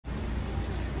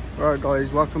Alright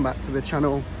guys, welcome back to the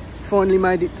channel. Finally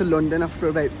made it to London after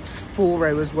about 4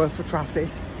 hours worth of traffic.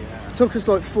 Yeah. Took us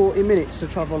like 40 minutes to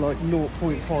travel like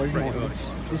 0.5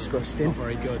 miles. Disgusting. Not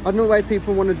very good. I don't know why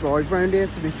people want to drive around here,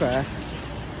 to be fair.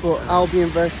 But Albion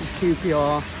versus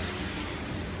QPR.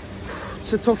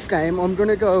 It's a tough game. I'm going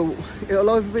to go,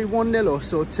 it'll either be 1-0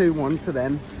 us or 2-1 to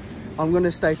them. I'm going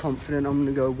to stay confident. I'm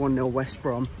going to go 1-0 West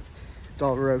Brom.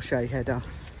 Darla O'Shea header.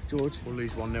 George? We'll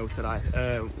lose 1-0 today.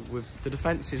 With the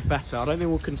defence is better. I don't think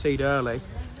we'll concede early. I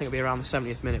think it'll be around the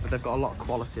 70th minute, but they've got a lot of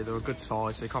quality. They're a good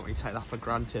side, so you can't really take that for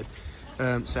granted. So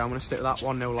I'm going to stick with that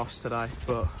 1-0 loss today.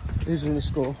 But who's going to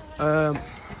score?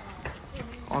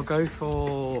 I'll go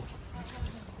for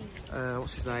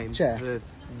what's his name? Chair.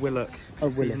 Willock. Oh,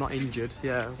 Willock. He's not injured.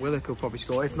 Yeah, Willock will probably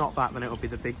score. If not that, then it'll be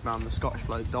the big man, the Scottish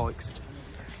bloke, Dykes.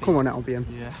 Come on, Albion.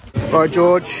 Yeah. Right,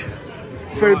 George.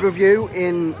 Food review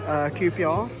in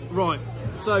QPR. Right.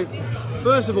 So,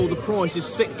 first of all, the price is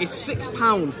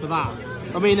 £6 for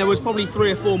that. I mean, there was probably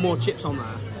 3 or 4 more chips on there,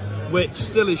 which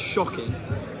still is shocking.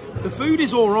 The food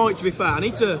is all right, to be fair. I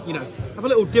need to, you know, have a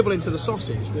little dibble into the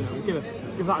sausage. You know,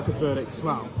 give that a good verdict as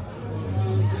well.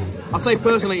 I'd say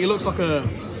personally, it looks like a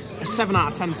 7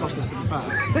 out of 10 sausage, to be fair.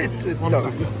 One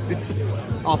second.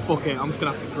 Oh fuck it! I'm just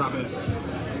gonna have to grab it.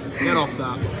 Get off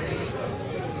that.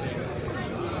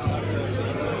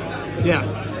 Yeah.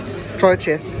 Try a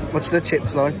chip. What's the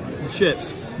chips like? The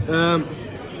chips. The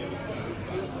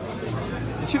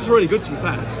chips are really good, to be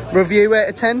fair. Review out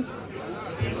of 10?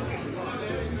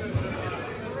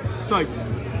 So,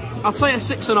 I'd say a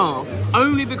 6.5.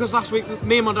 Only because last week,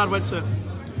 me and my dad went to,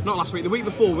 not last week, the week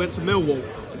before, we went to Millwall.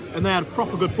 And they had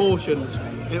proper good portions.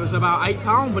 And it was about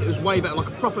 £8, but it was way better, like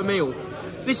a proper meal.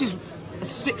 This is a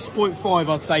 6.5,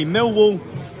 I'd say. Millwall,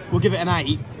 we'll give it an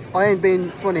 8. I ain't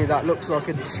being funny, that looks like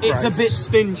a disgrace. It's a bit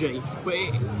stingy, but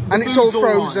and it's all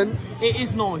frozen. Right. It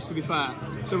is nice, to be fair.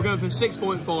 So we're going for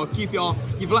 6.5. QPR,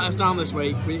 you've let us down this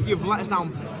week. You've let us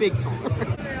down big time.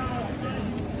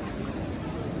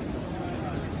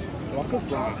 Like a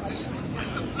flat.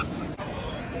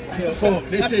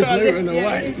 This is Luton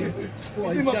away.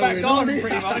 It's in my back garden,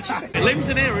 pretty much. Limbs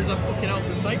in here is a fucking health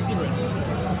and safety risk.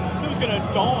 Someone's going to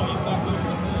die if that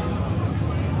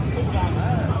moves. Fall down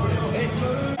there.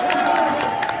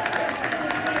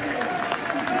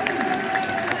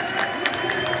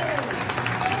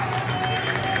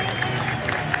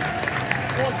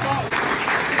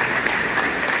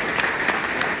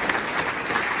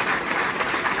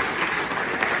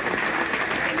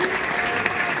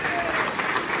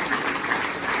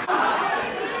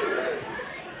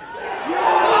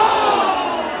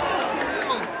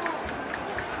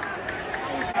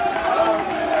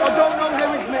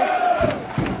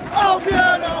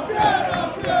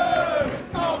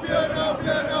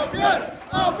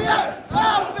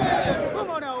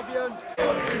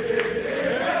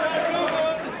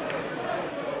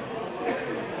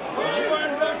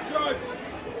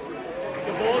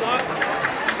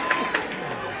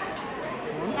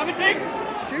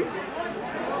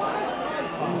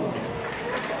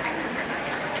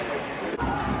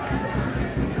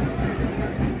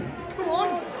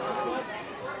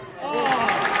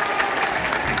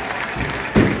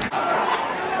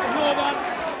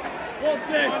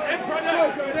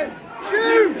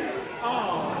 Shoot!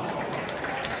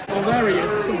 Oh, there he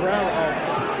is, the sombrero.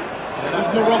 That's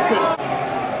Morocco.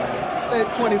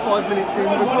 About 25 minutes in,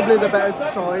 we're probably the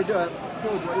better side.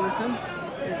 George, what do you reckon?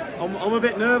 I'm a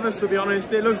bit nervous, to be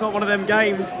honest. It looks like one of them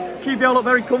games. QPR look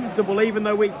very comfortable, even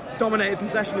though we dominated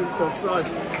possession and stuff. So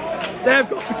they've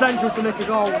got potential to nick a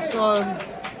goal. So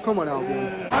come on,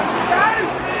 Albion.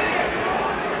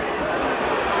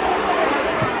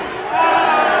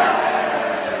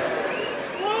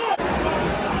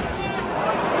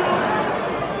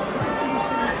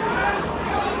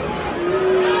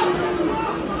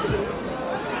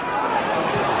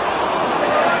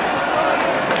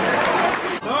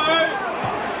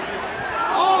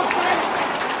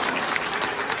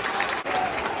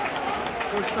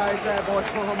 Side there by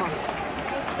Palmer.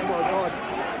 Oh my god.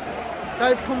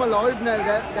 They've come alive now.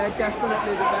 They're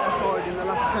definitely the better side. In the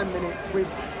last 10 minutes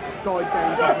we've died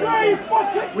down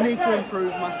completely. We need to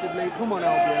improve massively. Come on,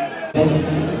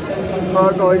 Albion.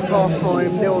 Alright guys, half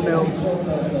time,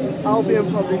 0-0.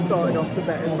 Albion probably started off the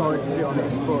better side, to be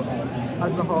honest, but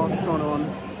as the half's gone on,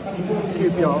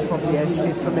 QPR probably edged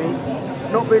it for me.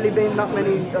 Not really been that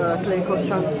many clear-cut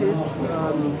chances.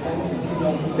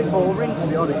 It's a bit boring, to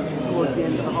be honest, towards the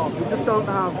end of the half. We just don't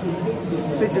have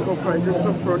physical presence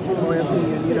up front, in my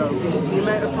opinion. You know, the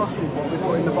amount of crosses what we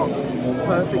put in the box,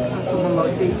 perfect for someone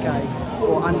like DK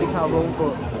or Andy Carroll,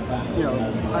 but you know,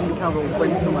 Andy Carroll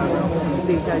went somewhere else and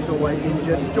DK's always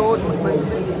injured. George, what do you make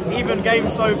of it? Even game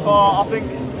so far, I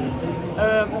think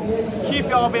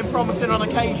QPR have been promising on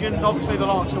occasions, obviously the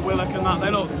likes of Willock and that, they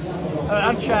look,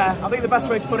 and Chair. I think the best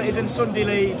way to put it is in Sunday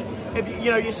League. If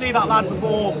you see that lad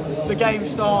before the game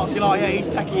starts, you're like, yeah, he's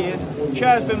techie, he is.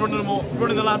 Chair's been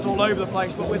running the lads all over the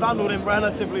place, but we've handled him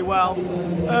relatively well.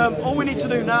 All we need to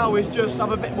do now is just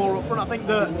have a bit more up front. I think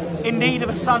that in need of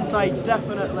a Sante,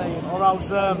 definitely, or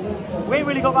else we ain't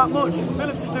really got that much.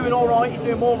 Phillips is doing all right, he's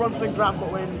doing more runs than Grant,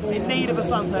 but we're in need of a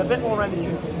Sante, a bit more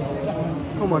energy.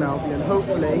 Definitely. Come on, Albion,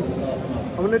 hopefully.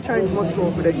 I'm going to change my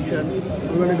score prediction.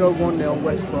 I'm going to go 1-0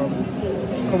 West Brom.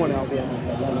 Come on, Albion.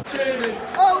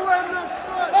 Oh, when the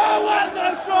strike! Oh, when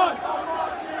the strike!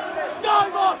 Go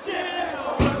Martin!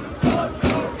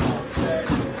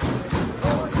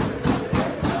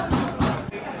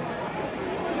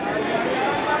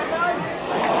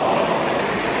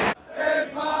 In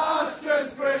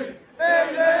pastures green,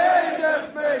 in land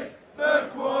of me, the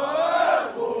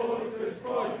quiet waters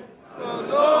flow. The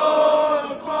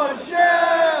Lord's my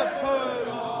shepherd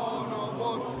on a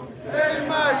one. It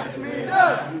makes me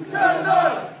know to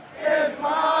know. In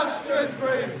pastures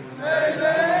green, they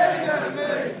lay at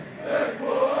me, the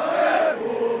quiet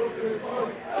waters flow.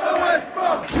 The West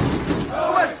Brom, the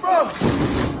West Brom,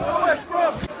 the West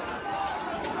Brom.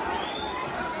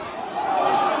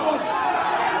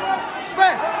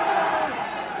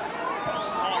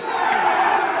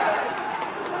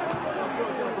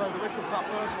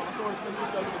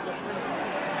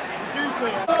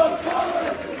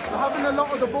 We're having a lot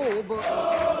of the ball, but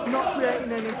it's not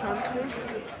creating any chances.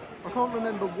 I can't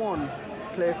remember one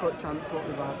clear-cut chance what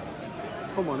we've had.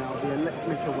 Come on, Albion, let's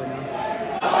make a winner.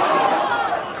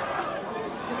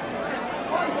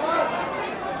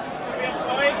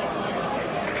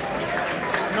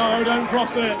 No, don't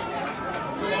cross it.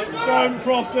 Don't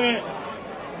cross it.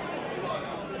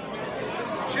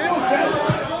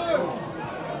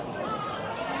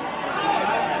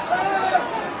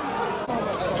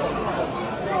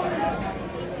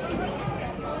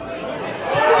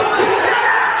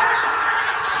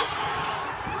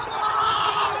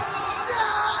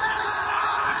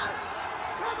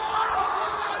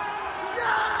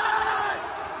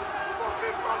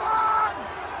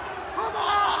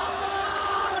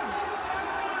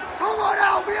 Come on,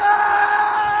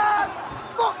 Albion!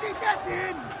 Fucking get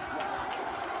in!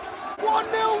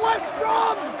 1-0 West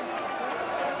Brom!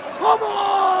 Come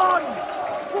on!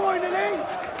 Finally!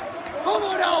 Come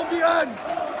on, Albion!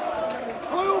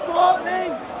 Kyle Bartley!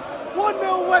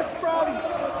 1-0 West Brom!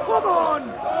 Come on!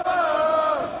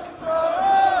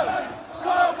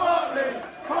 Kyle Bartley!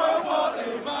 Kyle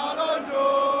Bartley! Ballon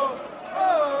d'Or!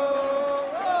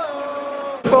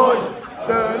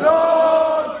 The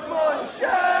Lord's my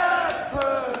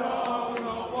shepherd on a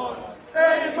one. He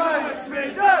makes me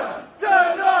know to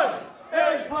know.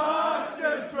 In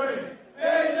pastures green,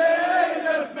 he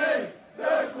leadeth me.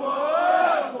 The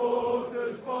quiet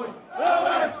waters point. The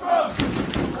West Brom,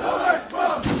 the West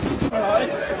Brom.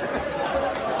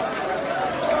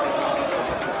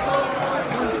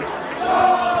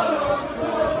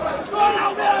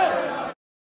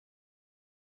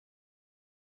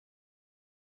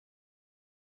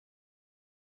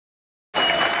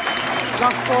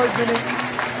 Last 5 minutes.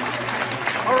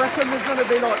 I reckon there's going to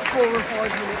be like 4 or 5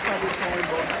 minutes every time,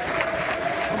 but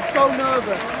I'm so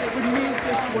nervous. We need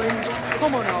this win.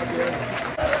 Come on, Albion.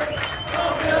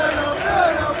 Albion,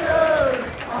 Albion, Albion.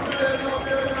 Albion,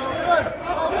 Albion, Albion.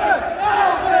 Albion,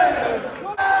 Albion.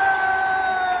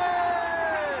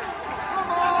 Come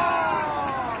on!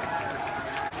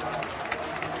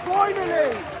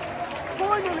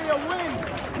 Finally a win.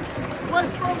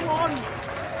 West Brom 1.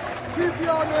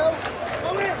 QPR 0.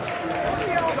 Come in!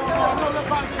 QPR 0.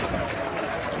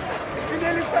 He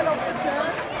nearly fell off the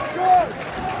chair.